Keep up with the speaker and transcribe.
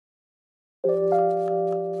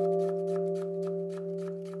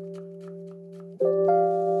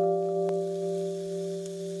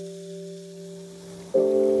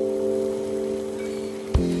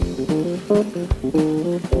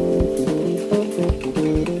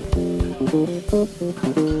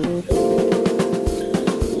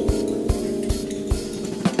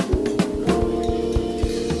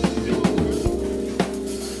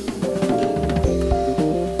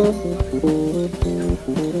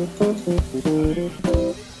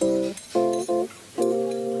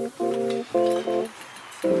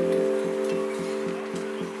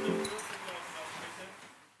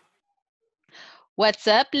What's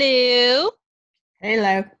up, Lou?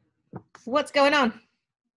 Hello. What's going on?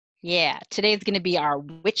 Yeah, today's going to be our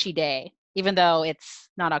witchy day. Even though it's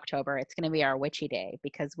not October, it's going to be our witchy day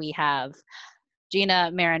because we have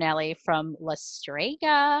Gina Marinelli from La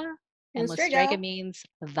Strega. And La Strega means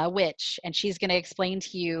the witch. And she's going to explain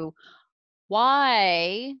to you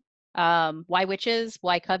why witches,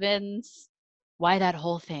 why covens, why that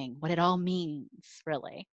whole thing, what it all means,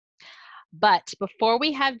 really. But before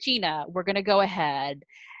we have Gina, we're going to go ahead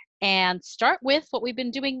and start with what we've been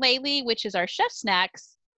doing lately, which is our chef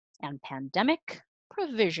snacks and pandemic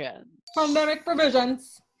provisions. Pandemic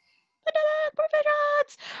provisions.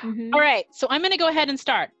 Mm-hmm. All right, so I'm going to go ahead and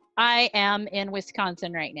start. I am in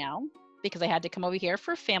Wisconsin right now because I had to come over here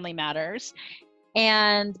for family matters.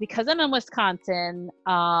 And because I'm in Wisconsin,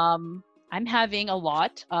 I'm having a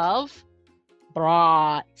lot of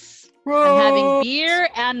brats. I'm having beer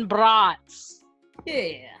and brats.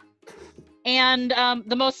 Yeah. And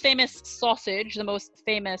the most famous sausage, the most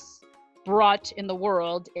famous brat in the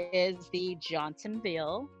world is the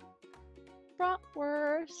Johnsonville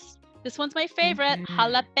bratwurst. This one's my favorite,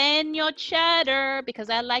 jalapeno cheddar, because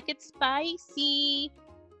I like it spicy.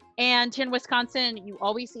 And here in Wisconsin, you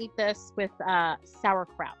always eat this with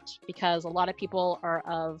sauerkraut because a lot of people are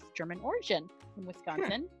of German origin in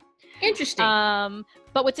Wisconsin. Interesting.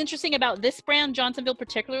 But what's interesting about this brand, Johnsonville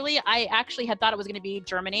particularly, I actually had thought it was going to be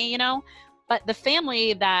Germany, but the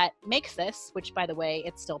family that makes this, which by the way,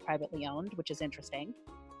 it's still privately owned, which is interesting.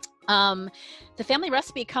 The family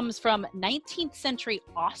recipe comes from 19th century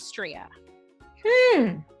Austria.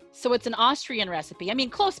 So it's an Austrian recipe. I mean,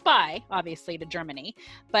 close by, obviously, to Germany,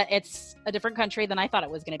 but it's a different country than I thought it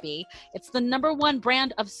was going to be. It's the #1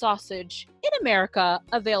 brand of sausage in America,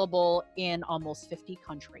 available in almost 50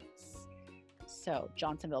 countries. So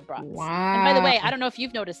Johnsonville brats. Wow. And by the way, I don't know if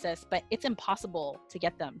you've noticed this, but it's impossible to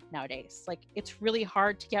get them nowadays. Like, it's really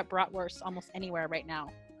hard to get bratwurst almost anywhere right now.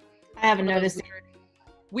 I haven't noticed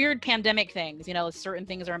weird pandemic things, certain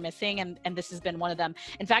things are missing, and this has been one of them.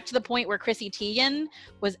 In fact, to the point where Chrissy Teigen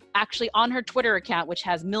was actually on her Twitter account, which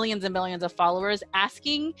has millions and millions of followers,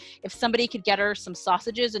 asking if somebody could get her some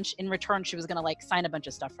sausages, and in return she was going to sign a bunch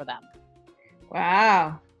of stuff for them.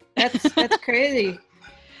 Wow, that's crazy.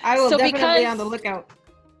 I will definitely be on the lookout.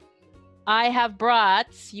 I have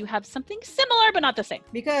brats. You have something similar, but not the same.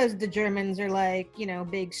 Because the Germans are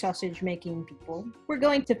big sausage making people. We're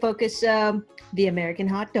going to focus the American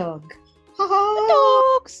hot dog.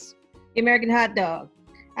 Hot dogs. The American hot dog.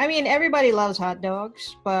 I mean, everybody loves hot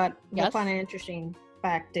dogs, but yes. The fun and interesting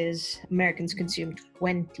fact is Americans consume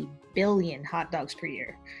 20 billion hot dogs per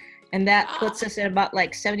year. And that puts us at about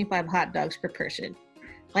 75 hot dogs per person.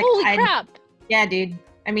 Holy crap. Yeah, dude.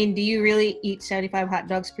 I mean, do you really eat 75 hot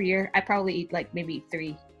dogs per year? I probably eat maybe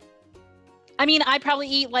 3. I mean, I probably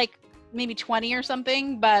eat maybe 20 or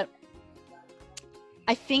something, but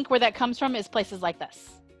I think where that comes from is places like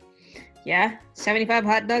this. Yeah? 75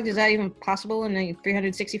 hot dogs? Is that even possible in a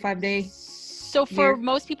 365-day So for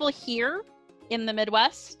most people here in the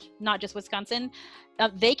Midwest, not just Wisconsin,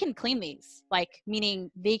 they can clean these.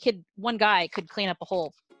 Meaning one guy could clean up a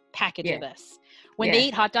whole package of this. When they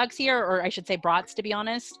eat hot dogs here, or I should say brats, to be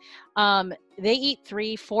honest, they eat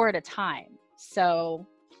 3-4 at a time. So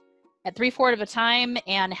at 3-4 at a time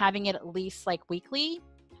and having it at least weekly,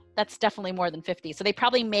 that's definitely more than 50. So they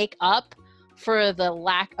probably make up for the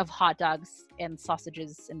lack of hot dogs and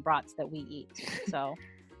sausages and brats that we eat. So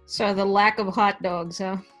the lack of hot dogs,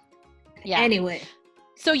 huh? Yeah. Anyway.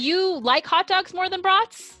 So you like hot dogs more than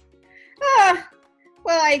brats?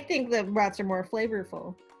 Well, I think the brats are more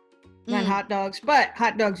flavorful than hot dogs, but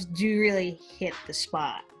hot dogs do really hit the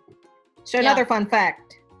spot. So another fun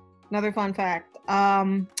fact,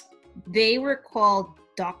 they were called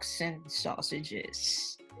dachshund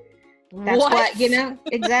sausages. That's what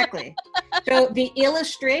exactly. So the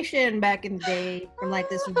illustration back in the day from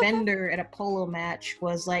this vendor at a polo match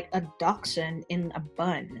was a dachshund in a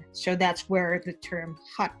bun. So that's where the term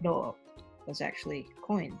hot dog was actually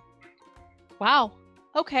coined. Wow.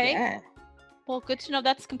 Okay. Yeah. Well, good to know.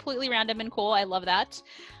 That's completely random and cool. I love that.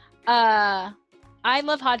 I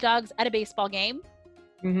love hot dogs at a baseball game.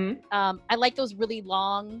 I like those really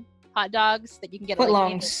long hot dogs that you can get at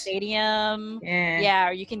like Angel Stadium. Yeah,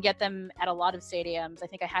 or you can get them at a lot of stadiums. I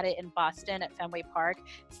think I had it in Boston at Fenway Park.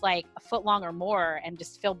 It's like a foot long or more and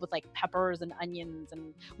just filled with like peppers and onions.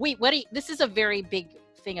 And wait, this is a very big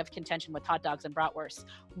thing of contention with hot dogs and bratwurst.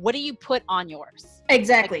 What do you put on yours?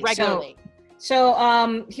 Exactly. Like regularly.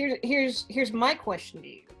 So here's my question to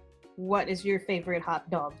you. What is your favorite hot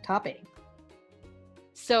dog topping?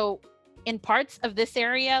 So in parts of this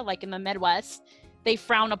area, like in the Midwest, they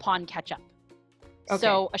frown upon ketchup. Okay.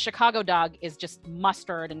 So a Chicago dog is just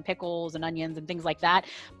mustard and pickles and onions and things like that,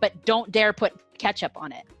 but don't dare put ketchup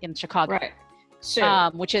on it in Chicago. Right.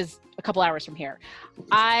 So, which is a couple hours from here.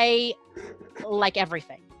 I like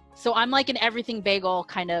everything. So I'm like an everything bagel,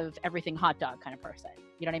 kind of everything hot dog kind of person.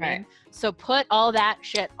 You know what I mean? Right. So put all that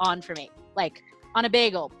shit on for me. Like on a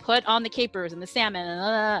bagel, put on the capers and the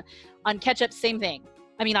salmon. On ketchup, same thing.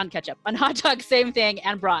 I mean, on ketchup. On hot dog, same thing.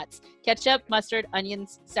 And brats. Ketchup, mustard,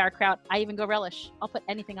 onions, sauerkraut. I even go relish. I'll put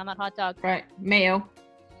anything on that hot dog. Right. Mayo.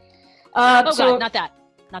 God, not that.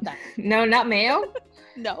 Not that. No, not mayo?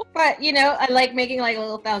 No. But, I like making like a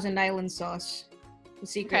little Thousand Island sauce. The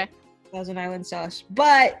secret Thousand Island sauce.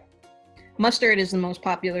 But mustard is the most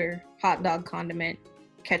popular hot dog condiment.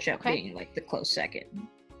 Ketchup being like the close second.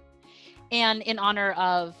 And in honor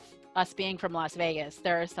of us being from Las Vegas,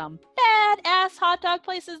 there are some badass hot dog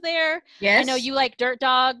places there. Yes. I know you like Dirt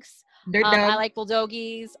Dogs. Dirt Dog. I like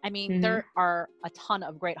Bulldogies. I mean, there are a ton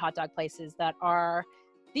of great hot dog places that are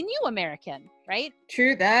the new American, right?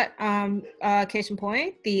 True that. Case in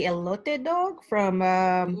point, the elote dog from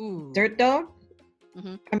Dirt Dog. I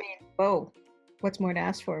mean, whoa, what's more to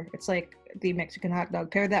ask for? It's like the Mexican hot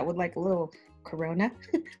dog. Pair that with like a little Corona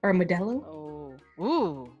or a Modelo. Oh,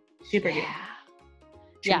 ooh, super good.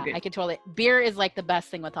 Yeah, I can totally. Beer is like the best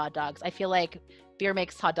thing with hot dogs. I feel like beer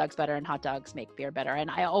makes hot dogs better and hot dogs make beer better.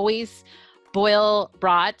 And I always boil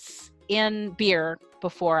brats in beer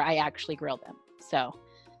before I actually grill them. So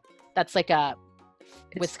that's like a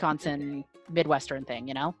Wisconsin Midwestern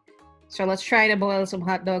thing, So let's try to boil some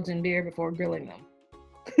hot dogs in beer before grilling them.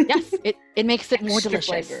 Yes, it makes it more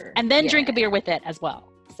delicious. Flavor. And then drink a beer with it as well.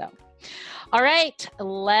 So, all right,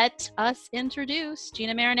 let us introduce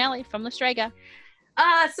Gina Marinelli from the Strega.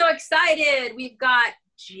 So excited. We've got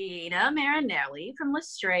Gina Marinelli from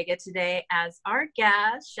Strega today as our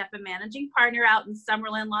guest, chef and managing partner out in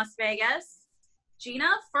Summerlin, Las Vegas. Gina,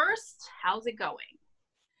 first, how's it going?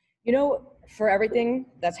 For everything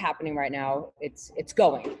that's happening right now, it's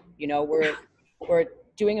going. We're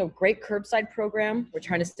doing a great curbside program. We're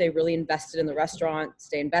trying to stay really invested in the restaurant,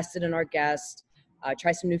 stay invested in our guests,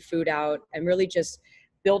 try some new food out, and really just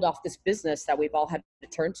build off this business that we've all had to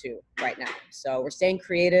turn to right now. So we're staying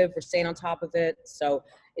creative, we're staying on top of it. So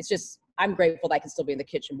it's just, I'm grateful that I can still be in the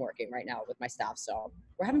kitchen working right now with my staff. So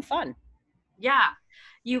we're having fun. Yeah.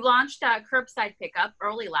 You launched curbside pickup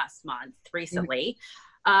early last month, recently.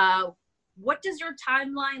 What does your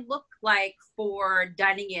timeline look like for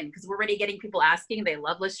dining in? Because we're already getting people asking. They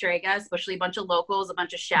love Strega, especially a bunch of locals, a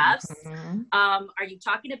bunch of chefs. Are you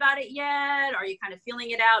talking about it yet? Are you kind of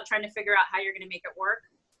feeling it out, trying to figure out how you're going to make it work?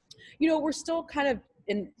 We're still kind of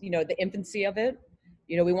in, the infancy of it.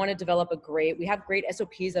 We want to develop we have great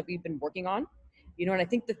SOPs that we've been working on, and I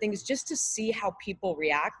think the thing is just to see how people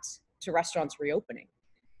react to restaurants reopening.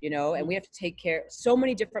 And we have to take care of so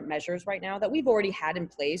many different measures right now that we've already had in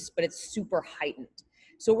place, but it's super heightened.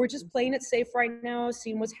 So we're just playing it safe right now,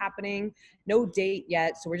 seeing what's happening. No date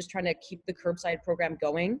yet. So we're just trying to keep the curbside program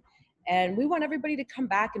going. And we want everybody to come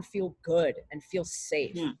back and feel good and feel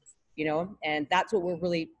safe, and that's what we're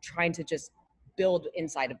really trying to just build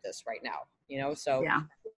inside of this right now, so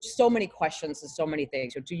so many questions and so many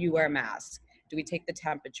things. Do you wear a mask? Do we take the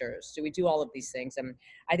temperatures? Do we do all of these things? And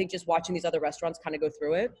I think just watching these other restaurants kind of go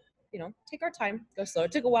through it, take our time, go slow.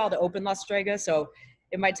 It took a while to open Strega, so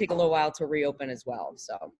it might take a little while to reopen as well.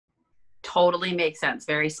 So totally makes sense.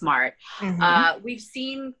 Very smart. We've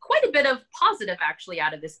seen quite a bit of positive actually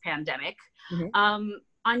out of this pandemic.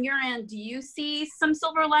 On your end, do you see some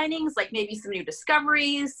silver linings, like maybe some new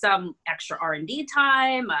discoveries, some extra R&D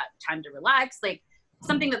time, time to relax, like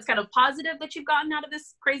something that's kind of positive that you've gotten out of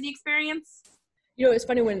this crazy experience? It's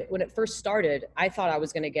funny when it first started, I thought I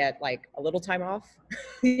was going to get like a little time off.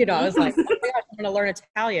 I was like, oh my gosh, I'm going to learn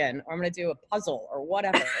Italian or I'm going to do a puzzle or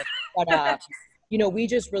whatever. But, we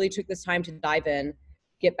just really took this time to dive in,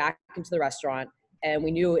 get back into the restaurant. And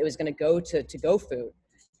we knew it was going to go to go food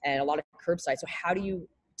and a lot of curbside. So how do you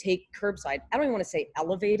take curbside? I don't even want to say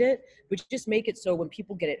elevate it, but just make it so when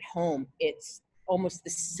people get it home, it's almost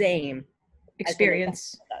the same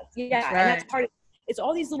experience. Yeah, Right. and that's part of it's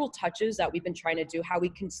all these little touches that we've been trying to do, how we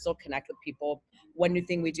can still connect with people. One new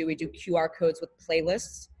thing we do QR codes with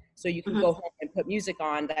playlists. So you can go home and put music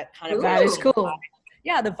on that kind of That is cool.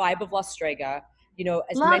 Yeah, the vibe of La Strega. You know,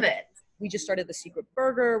 as Love it. we just started the Secret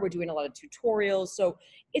Burger. We're doing a lot of tutorials. So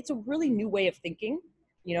it's a really new way of thinking,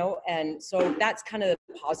 you know, and so that's kind of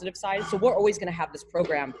the positive side. So we're always going to have this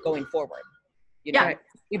program going forward. You know,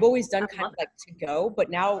 we've always done kind of like to go, but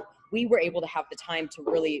now we were able to have the time to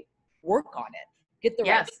really work on it, get the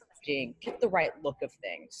right packaging, get the right look of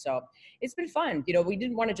things. So it's been fun. You know, we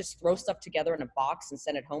didn't want to just throw stuff together in a box and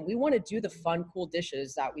send it home. We want to do the fun, cool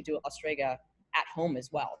dishes that we do at La Strega at home as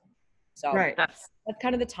well. So that's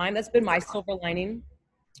kind of the time. That's been my silver lining.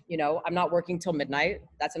 You know, I'm not working till midnight.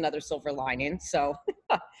 That's another silver lining. So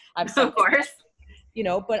I'm so of course, you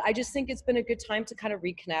know, but I just think it's been a good time to kind of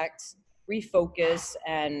reconnect, refocus,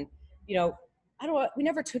 and, you know, we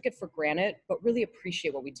never took it for granted, but really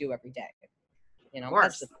appreciate what we do every day. You know,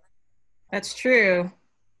 that's true.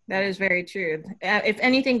 That is very true. If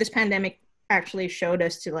anything, this pandemic actually showed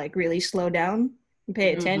us to like really slow down and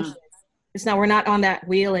pay attention. It's now we're not on that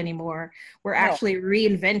wheel anymore. We're actually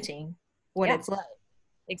reinventing what it's like.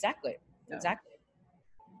 Exactly.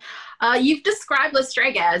 You've described La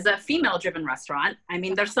Strega as a female-driven restaurant. I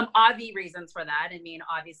mean, there's some obvious reasons for that. I mean,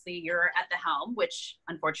 obviously, you're at the helm, which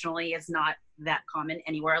unfortunately is not that common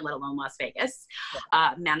anywhere, let alone Las Vegas.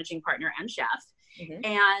 Managing partner and chef,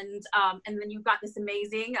 and then you've got this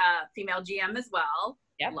amazing female GM as well.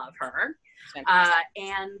 Love her.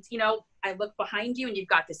 And you know, I look behind you, and you've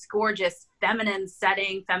got this gorgeous feminine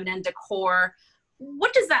setting, feminine decor.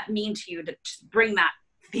 What does that mean to you to bring that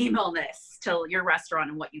femaleness to your restaurant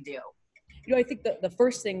and what you do? You know, I think the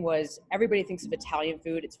first thing was everybody thinks of Italian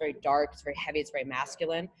food. It's very dark, it's very heavy, it's very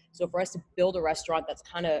masculine. So for us to build a restaurant that's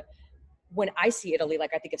kind of, when I see Italy,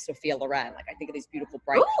 like I think of Sophia Loren, like I think of these beautiful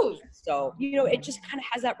bright colors. So, you know, it just kind of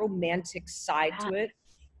has that romantic side to it.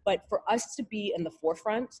 But for us to be in the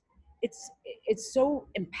forefront, it's so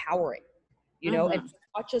empowering, you know, and to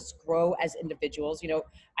watch us grow as individuals. You know,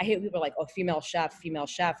 I hate people like, oh, female chef,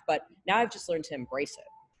 but now I've just learned to embrace it,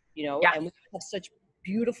 you know, and we have such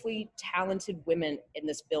beautifully talented women in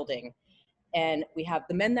this building. And we have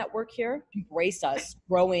the men that work here embrace us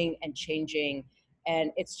growing and changing.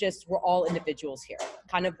 And it's just, we're all individuals here.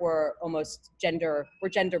 Kind of, we're gender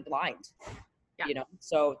blind, you know?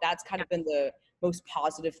 So that's kind of been the most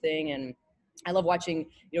positive thing. And I love watching,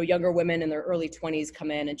 you know, younger women in their early 20s come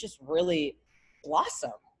in and just really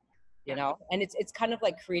blossom, you know? And it's kind of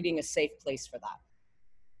like creating a safe place for that,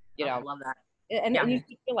 you know? I love that. And you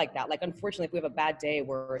feel like that. Like, unfortunately, if we have a bad day,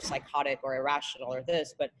 we're psychotic or irrational or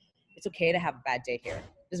this, but it's okay to have a bad day here.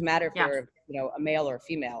 It doesn't matter if you're, you know, a male or a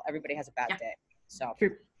female. Everybody has a bad day. So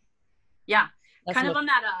kind of on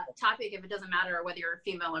that topic, if it doesn't matter whether you're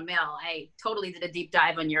female or male, I totally did a deep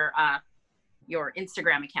dive on your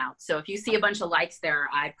Instagram account. So if you see a bunch of likes there,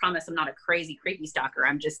 I promise I'm not a crazy creepy stalker.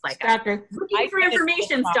 I'm just like looking for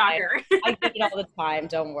information stalker. I get it all the time.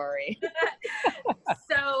 Don't worry.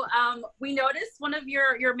 So we noticed one of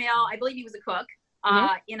your male, I believe he was a cook,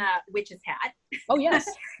 in a witch's hat. Oh, yes.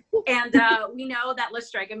 And we know that La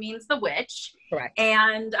Strega means the witch. Correct.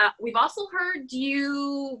 And we've also heard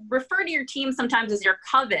you refer to your team sometimes as your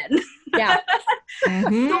coven. Yeah.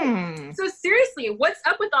 So seriously, what's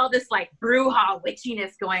up with all this like brouhaha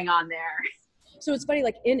witchiness going on there? So it's funny,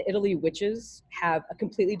 like in Italy, witches have a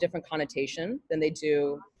completely different connotation than they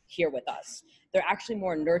do here with us. They're actually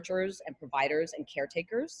more nurturers and providers and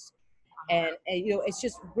caretakers. And you know, it's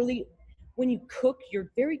just really, when you cook,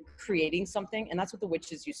 you're very creating something, and that's what the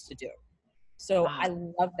witches used to do. So I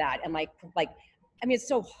love that. And like, I mean, it's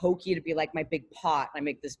so hokey to be like my big pot. I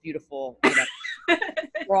make this beautiful, you know,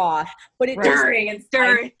 broth, but it stirring. At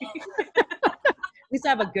least I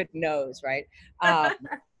have a good nose, right? But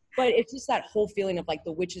it's just that whole feeling of like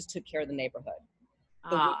the witches took care of the neighborhood.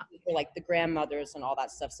 The witches were like the grandmothers and all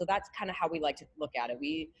that stuff. So that's kind of how we like to look at it.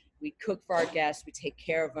 We cook for our guests. We take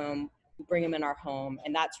care of them. We bring them in our home,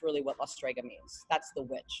 and that's really what La Strega means. That's the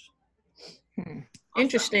witch.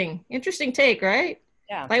 Awesome. Interesting take, right?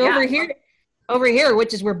 Yeah. Like over here,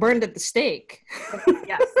 witches were burned at the stake.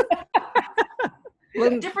 Yes.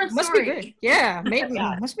 Well, different must story. Be good. Yeah, maybe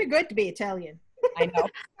must be good to be Italian. I know.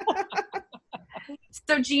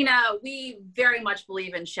 So Gina, we very much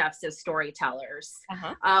believe in chefs as storytellers.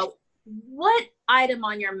 What item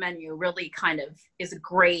on your menu really kind of is a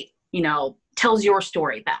great, you know, tells your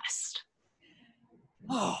story best?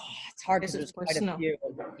 Oh, it's hard because there's quite a few.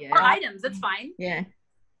 Or items, it's fine. Yeah.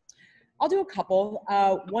 I'll do a couple.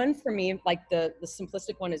 One for me, like the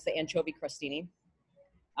simplistic one, is the anchovy crostini.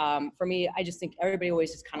 For me, I just think everybody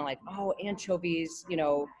always is kind of like, oh, anchovies, you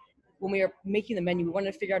know. When we are making the menu, we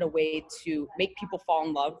wanted to figure out a way to make people fall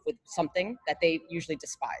in love with something that they usually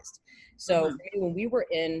despised. So for me, when we were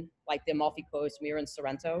in like the Amalfi Coast, we were in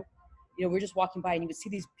Sorrento, you know, we were just walking by and you would see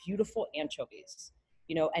these beautiful anchovies,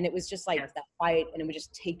 you know, and it was just like that bite, and it would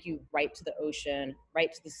just take you right to the ocean,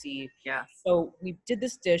 right to the sea. Yes. So we did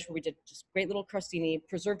this dish where we did just great little crostini,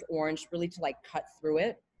 preserved orange, really to like cut through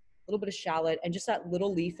it, a little bit of shallot, and just that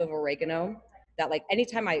little leaf of oregano that like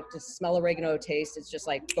anytime I just smell oregano taste, it's just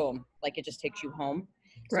like boom, like it just takes you home.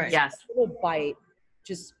 So Right. Yes. little bite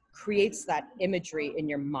just creates that imagery in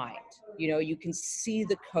your mind. You know, you can see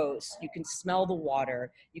the coast, you can smell the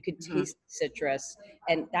water, you can taste the citrus,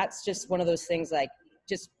 and that's just one of those things like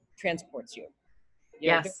just transports you. You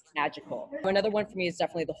know, Yes. very magical. Another one for me is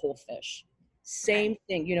definitely the whole fish. Same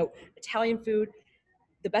thing, you know, Italian food,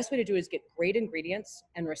 the best way to do it is get great ingredients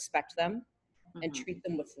and respect them and treat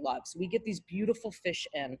them with love. So we get these beautiful fish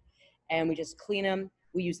in and we just clean them.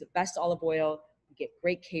 We use the best olive oil. We get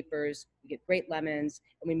great capers. We get great lemons,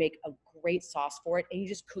 and we make a great sauce for it. And you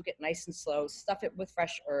just cook it nice and slow, stuff it with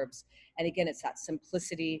fresh herbs. And again, it's that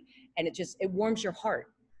simplicity, and it warms your heart.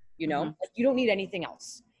 You know, like, you don't need anything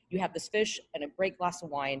else. You have this fish and a great glass of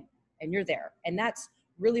wine, and you're there. And that's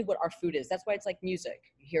really what our food is. That's why it's like music.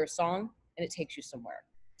 You hear a song and it takes you somewhere.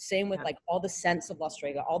 Same with like all the scents of La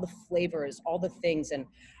Strega, all the flavors, all the things. And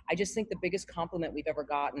I just think the biggest compliment we've ever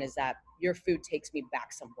gotten is that your food takes me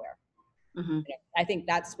back somewhere. You know, I think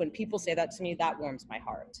that's when people say that to me, that warms my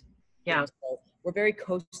heart. Yeah. You know, so we're very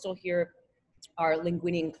coastal here. Our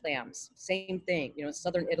linguine and clams, same thing. You know,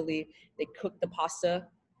 southern Italy, they cook the pasta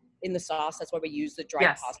in the sauce. That's why we use the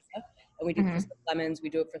dried pasta. And we do this with lemons. We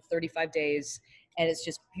do it for 35 days. And it's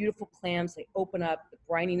just beautiful clams. They open up, the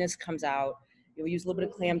brininess comes out. We use a little bit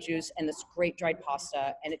of clam juice and this great dried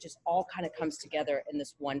pasta, and it just all kind of comes together in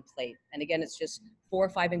this one plate. And again, it's just 4 or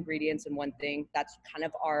 5 ingredients in one thing. That's kind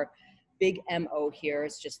of our big MO here,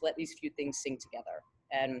 is just let these few things sing together.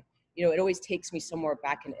 And, you know, it always takes me somewhere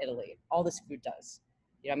back in Italy. All this food does.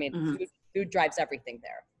 You know, I mean, food drives everything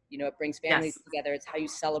there. You know, it brings families together. It's how you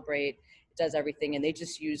celebrate. It does everything. And they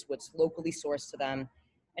just use what's locally sourced to them.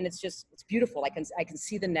 And it's beautiful. I can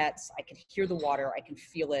see the nets. I can hear the water. I can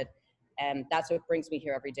feel it. And that's what brings me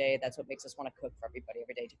here every day. That's what makes us want to cook for everybody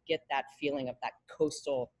every day, to get that feeling of that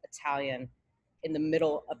coastal Italian in the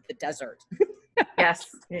middle of the desert. Yes.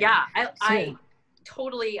 Yeah. I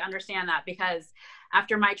totally understand that, because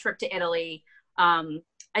after my trip to Italy,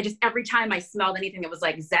 every time I smelled anything that was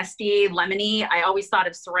like zesty, lemony, I always thought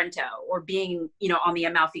of Sorrento, or being, you know, on the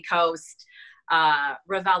Amalfi Coast,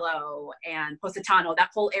 Ravello and Positano, that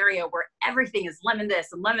whole area where everything is lemon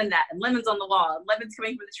this and lemon that, and lemons on the wall, and lemons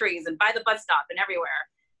coming from the trees, and by the bus stop and everywhere.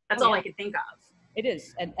 That's all I could think of. It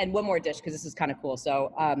is. And one more dish, because this is kind of cool.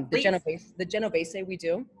 So the Genovese we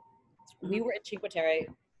do, we were in Cinque Terre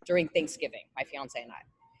during Thanksgiving, my fiance and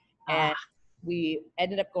I. And we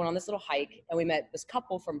ended up going on this little hike, and we met this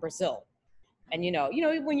couple from Brazil. And you know,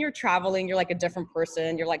 when you're traveling, you're like a different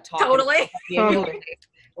person. You're like talking. Totally.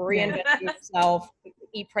 Reinventing yourself,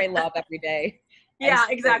 eat, pray, love every day. Yeah,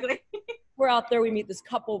 exactly. We're out there, we meet this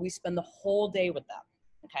couple, we spend the whole day with them.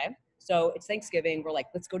 Okay. So it's Thanksgiving. We're like,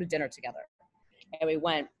 let's go to dinner together. And we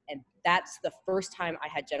went, and that's the first time I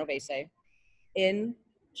had Genovese in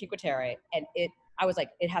Cinque Terre. And I was like,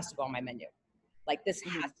 it has to go on my menu. Like, this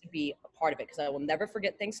has to be a part of it, because I will never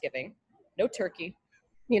forget Thanksgiving. No turkey,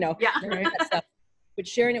 you know, that stuff. But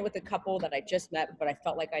sharing it with a couple that I just met, but I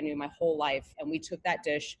felt like I knew my whole life. And we took that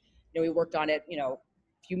dish, you know, we worked on it, you know,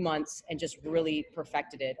 a few months, and just really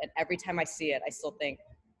perfected it. And every time I see it, I still think,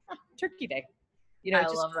 Turkey Day. You know, I it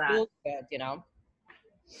just love that. feels good, you know?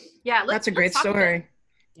 Yeah. That's a great story.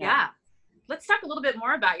 Yeah. Let's talk a little bit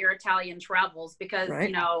more about your Italian travels, because,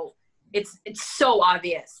 you know, it's so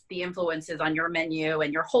obvious, the influences on your menu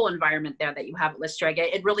and your whole environment there that you have at La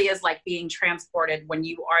Strega. It really is like being transported when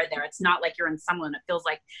you are there. It's not like you're in Summerlin. It feels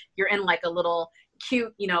like you're in like a little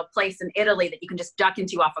cute, you know, place in Italy that you can just duck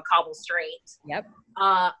into off a cobble street. Yep.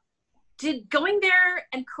 Did going there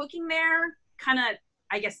and cooking there kind of,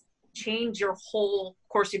 I guess, change your whole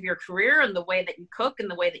course of your career and the way that you cook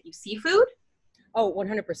and the way that you see food? Oh,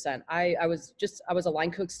 100%. I was a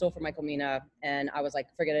line cook still for Michael Mina, and I was like,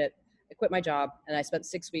 forget it. I quit my job, and I spent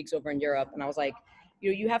 6 weeks over in Europe. And I was like,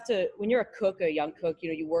 you know, you have to, when you're a cook, a young cook, you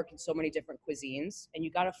know, you work in so many different cuisines, and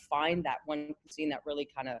you got to find that one cuisine that really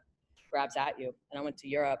kind of grabs at you. And I went to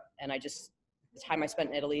Europe, and the time I spent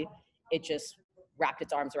in Italy, it just wrapped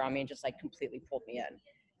its arms around me and just like completely pulled me in.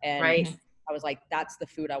 And I was like, that's the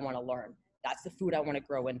food I want to learn. That's the food I want to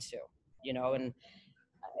grow into, you know? And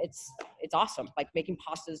it's awesome. Like making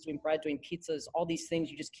pastas, doing bread, doing pizzas, all these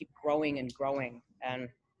things, you just keep growing and growing. And it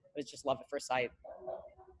was just love at first sight.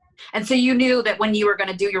 And so you knew that when you were going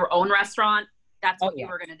to do your own restaurant, that's what you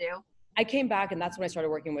were going to do? I came back, and that's when I started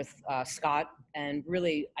working with Scott. And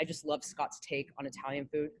really, I just love Scott's take on Italian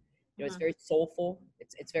food. You know, it's very soulful.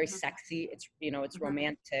 It's very sexy. It's, you know, it's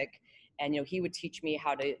romantic. And, you know, he would teach me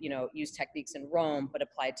how to, you know, use techniques in Rome, but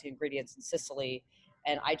apply it to ingredients in Sicily.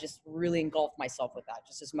 And I just really engulfed myself with that,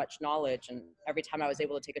 just as much knowledge. And every time I was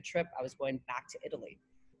able to take a trip, I was going back to Italy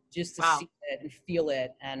just to see it and feel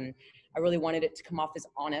it. And I really wanted it to come off as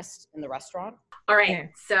honest in the restaurant. All right.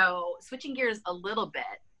 So switching gears a little bit.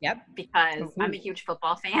 Yep. Because I'm a huge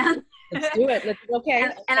football fan. Let's do it. Okay.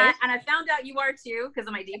 And I found out you are too because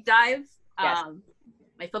of my deep dive,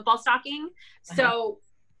 my football stalking. So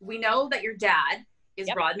we know that your dad is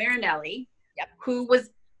Rod Marinelli, who was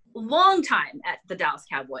long time at the Dallas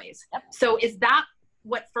Cowboys. So is that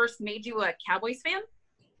what first made you a Cowboys fan?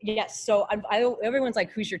 Yes. So everyone's like,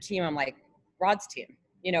 who's your team? I'm like, Rod's team,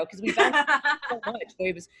 you know, because we've done so much. So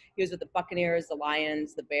he was with the Buccaneers, the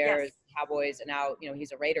Lions, the Bears, Cowboys, and now, you know,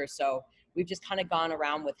 he's a Raider. So we've just kind of gone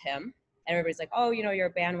around with him, and everybody's like, oh, you know, you're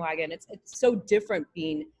a bandwagon. It's so different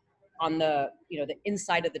being on the, you know, the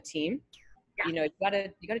inside of the team. You know, you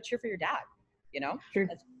gotta cheer for your dad, you know, that's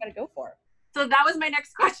what you gotta go for. So that was my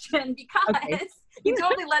next question, because you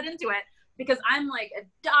totally led into it, because I'm like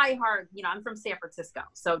a diehard, you know, I'm from San Francisco,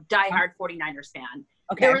 so diehard 49ers fan.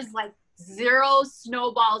 There was like zero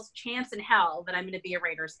snowballs chance in hell that I'm going to be a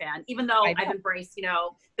Raiders fan, even though I've embraced, you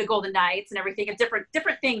know, the Golden Knights and everything, a different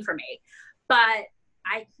thing for me. But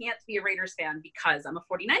I can't be a Raiders fan because I'm a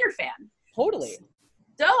 49er fan. Totally.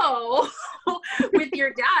 So with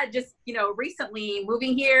your dad just, you know, recently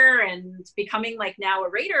moving here and becoming like now a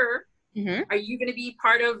Raider, are you going to be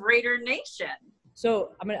part of Raider Nation?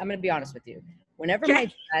 So I'm gonna be honest with you. Whenever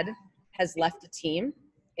my dad has left a team,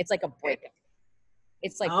 it's like a breakup.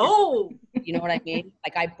 It's like, you know what I mean?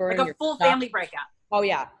 Like I burn like a full family breakup. Oh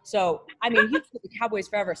yeah. So I mean, he was with the Cowboys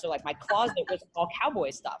forever. So like my closet was all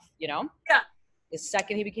Cowboy stuff, you know? Yeah. The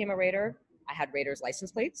second he became a Raider, I had Raiders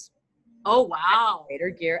license plates. Oh wow. Raider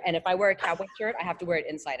gear, and if I wear a Cowboy shirt, I have to wear it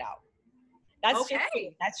inside out.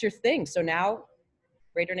 That's your thing. So now,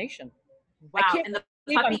 Raider Nation. Wow. I can't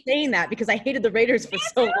believe I'm saying that because I hated the Raiders for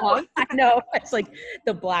so long. I know, it's like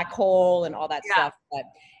the black hole and all that stuff, but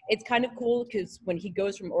it's kind of cool because when he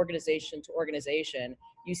goes from organization to organization,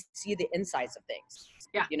 you see the insides of things.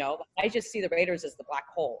 Yeah. You know, I just see the Raiders as the black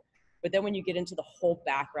hole, but then when you get into the whole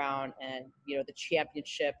background and, you know, the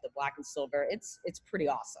championship, the black and silver, it's pretty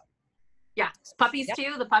awesome. Yeah. Puppies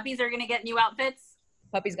too. The puppies are going to get new outfits.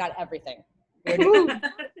 Puppies got everything. We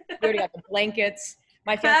already got the blankets.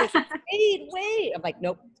 My family says, wait. I'm like,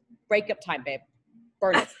 nope. Breakup time, babe.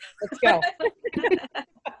 Burn it. Let's go.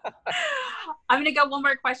 I'm going to go one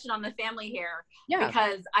more question on the family here. Yeah.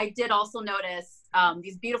 Because I did also notice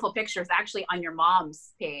these beautiful pictures actually on your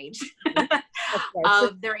mom's page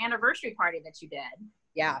of their anniversary party that you did.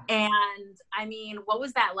 Yeah. And I mean, what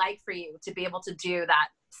was that like for you to be able to do that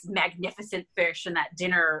magnificent fish and that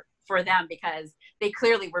dinner for them? Because they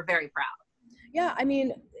clearly were very proud. Yeah. I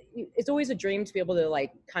mean, it's always a dream to be able to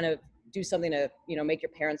like kind of do something to, you know, make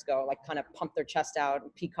your parents go, like kind of pump their chest out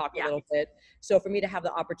and peacock a little bit. So for me to have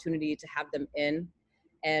the opportunity to have them in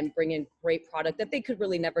and bring in great product that they could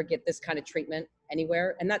really never get this kind of treatment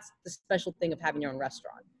anywhere. And that's the special thing of having your own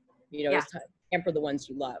restaurant, you know, is to pamper the ones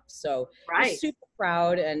you love. So I'm super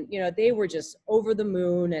proud. And, you know, they were just over the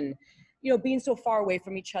moon, and, you know, being so far away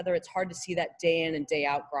from each other, it's hard to see that day in and day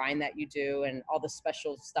out grind that you do and all the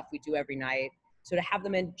special stuff we do every night. So to have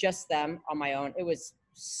them in, just them on my own, it was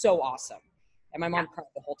so awesome. And my mom cried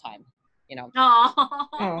the whole time, you know.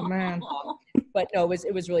 Oh man. But no,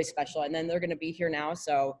 it was really special. And then they're going to be here now.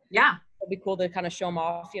 So yeah, it'll be cool to kind of show them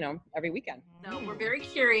off, you know, every weekend. So we're very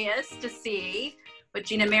curious to see what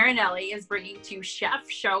Gina Marinelli is bringing to Chef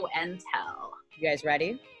Show and Tell. You guys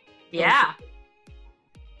ready? Yeah.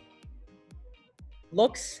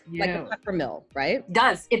 Looks like a pepper mill, right?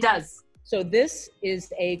 It does. So this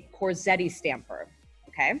is a Corsetti stamper,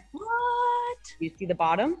 okay? What? You see the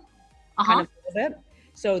bottom? Kind of a little bit.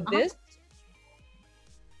 So this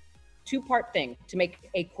two-part thing to make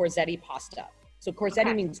a Corsetti pasta. So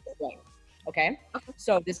Corsetti means string, okay?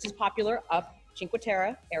 So this is popular up Cinque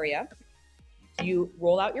Terre area. You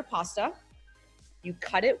roll out your pasta, you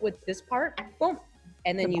cut it with this part, boom,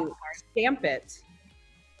 and then you stamp it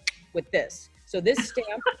with this. So this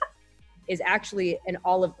stamp is actually an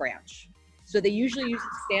olive branch. So they usually use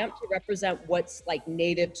the stamp to represent what's like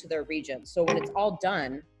native to their region. So when it's all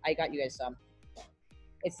done, I got you guys some.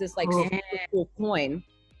 It's this like super cool coin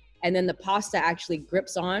and then the pasta actually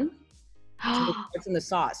grips on to what's in the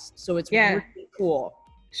sauce. So it's really cool.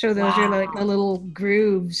 So those are like the little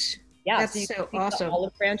grooves. Yeah, that's so you so can awesome. The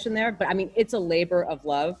olive branch in there, but I mean, it's a labor of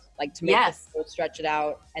love, like to make it stretch it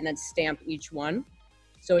out and then stamp each one.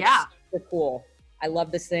 So it's super cool. I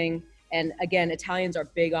love this thing. And again, Italians are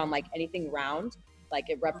big on like anything round, like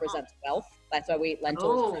it represents wealth. That's why we eat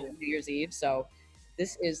lentils for New Year's Eve. So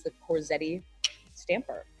this is the Corsetti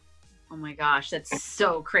stamper. Oh my gosh, that's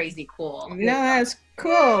so crazy cool. No, that's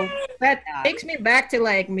cool. That takes me back to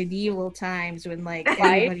like medieval times when like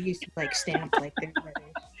everybody used to like stamp like their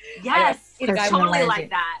Yes, it's totally like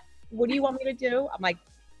that. What do you want me to do? I'm like,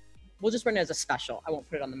 we'll just run it as a special. I won't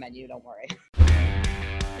put it on the menu, don't worry.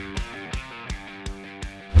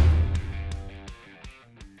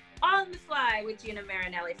 On the fly with Gina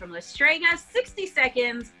Marinelli from Strega, 60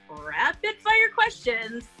 seconds, rapid fire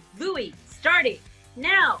questions. Louie, starting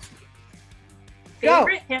now.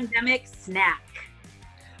 Favorite pandemic snack?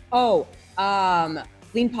 Oh,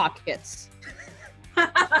 Lean Pockets.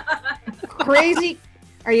 Crazy.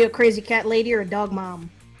 Are you a crazy cat lady or a dog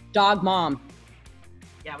mom? Dog mom.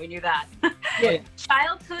 Yeah, we knew that. Yeah.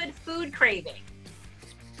 Childhood food craving.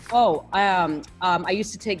 Oh, I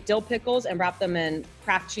used to take dill pickles and wrap them in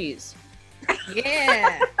Kraft cheese.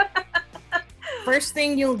 Yeah. First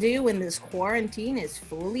thing you'll do when this quarantine is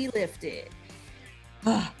fully lifted.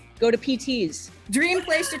 Go to PT's. Dream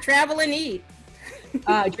place to travel and eat.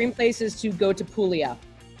 Dream place is to go to Puglia.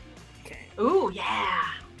 Okay. Ooh, yeah.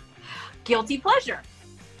 Guilty pleasure.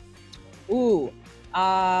 Ooh,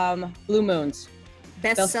 Blue Moons.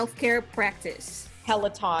 Best self-care practice.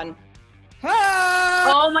 Peloton.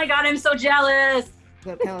 Oh my God, I'm so jealous.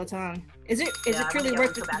 The Peloton. Is it truly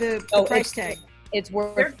worth the price tag? It's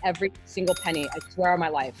worth every single penny. I swear on my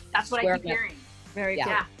life. That's what I keep hearing. Very cool.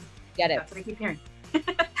 Yeah. Get it. That's what I keep hearing.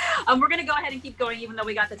 We're going to go ahead and keep going, even though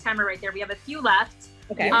we got the timer right there. We have a few left.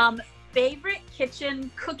 Okay. Favorite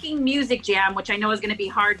kitchen cooking music jam, which I know is going to be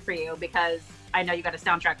hard for you because I know you got a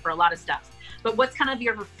soundtrack for a lot of stuff. But what's kind of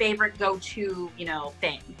your favorite go-to,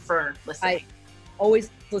 thing for listening? I always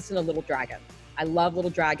listen to Little Dragon. I love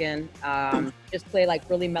Little Dragon. Just play like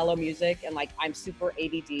really mellow music, and like I'm super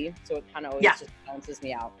ADD, so it kind of always just balances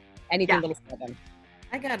me out. Anything Little Dragon.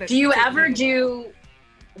 I got it. Do you ever do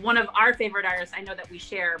one of our favorite artists? I know that we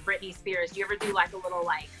share, Britney Spears. Do you ever do like a little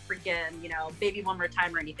like freaking, Baby One More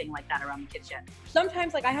Time or anything like that around the kitchen?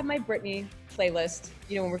 Sometimes like I have my Britney playlist,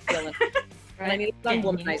 when we're feeling and I need some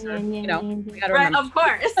womanizer, we gotta remember. Of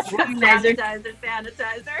course. Womanizer.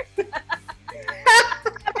 Sanitizer.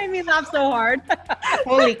 That made me laugh so hard.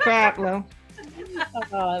 Holy crap, Lo.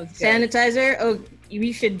 Sanitizer? Oh,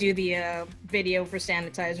 we should do the video for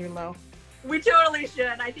Sanitizer, Lo. We totally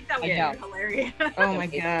should. I think that would be hilarious. Oh my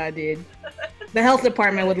God, dude. The health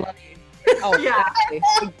department would love you. Oh, yeah.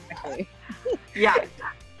 Exactly. Yeah.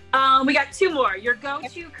 We got two more. Your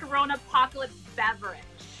go-to Corona Apocalypse beverage.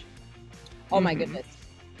 Oh my goodness.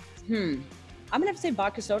 I'm gonna have to say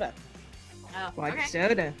vodka soda. Vodka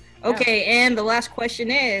soda. Okay, and the last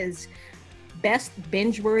question is best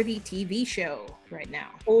binge-worthy TV show right now.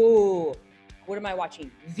 Oh, what am I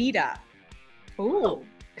watching? Vita. Oh,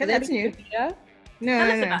 because that's new. Vita?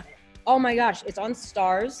 No. Oh my gosh, it's on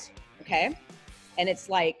Stars. Okay, and it's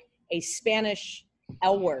like a Spanish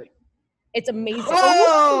L word. It's amazing.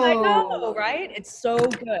 Oh, I know, right? It's so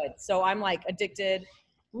good. So I'm like addicted.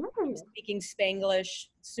 Speaking Spanglish,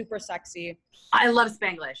 super sexy. I love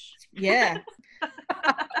Spanglish. Yeah.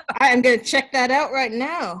 I'm gonna check that out right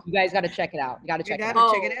now. You guys got to check it out. You got to check it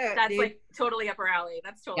out. Check it out. That's like totally up our alley.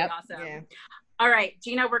 That's totally awesome. Yeah. All right,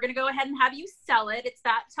 Gina, we're gonna go ahead and have you sell it. It's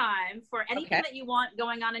that time. For anything that you want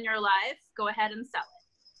going on in your life, go ahead and sell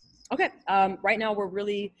it. Okay. Right now we're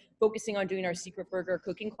really focusing on doing our secret burger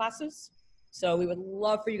cooking classes. So we would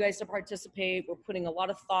love for you guys to participate. We're putting a lot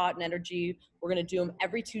of thought and energy. We're going to do them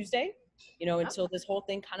every Tuesday, until this whole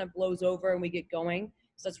thing kind of blows over and we get going.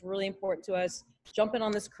 So that's really important to us. Jump in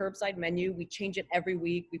on this curbside menu. We change it every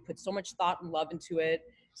week. We put so much thought and love into it.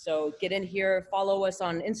 So get in here, follow us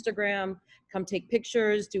on Instagram, come take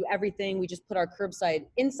pictures, do everything. We just put our curbside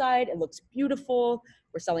inside. It looks beautiful.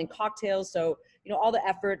 We're selling cocktails. So, all the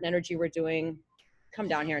effort and energy we're doing, come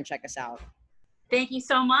down here and check us out. Thank you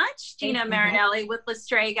so much, Gina Marinelli with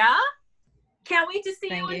Strega. Can't wait to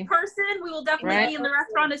see you in person. We will definitely be in the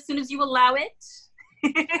restaurant as soon as you allow it.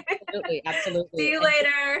 Absolutely. See you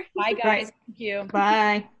later. Bye, guys. Thank you.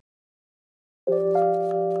 Bye.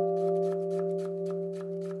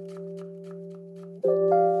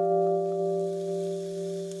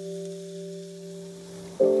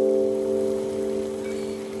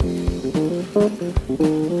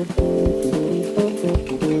 Thank you.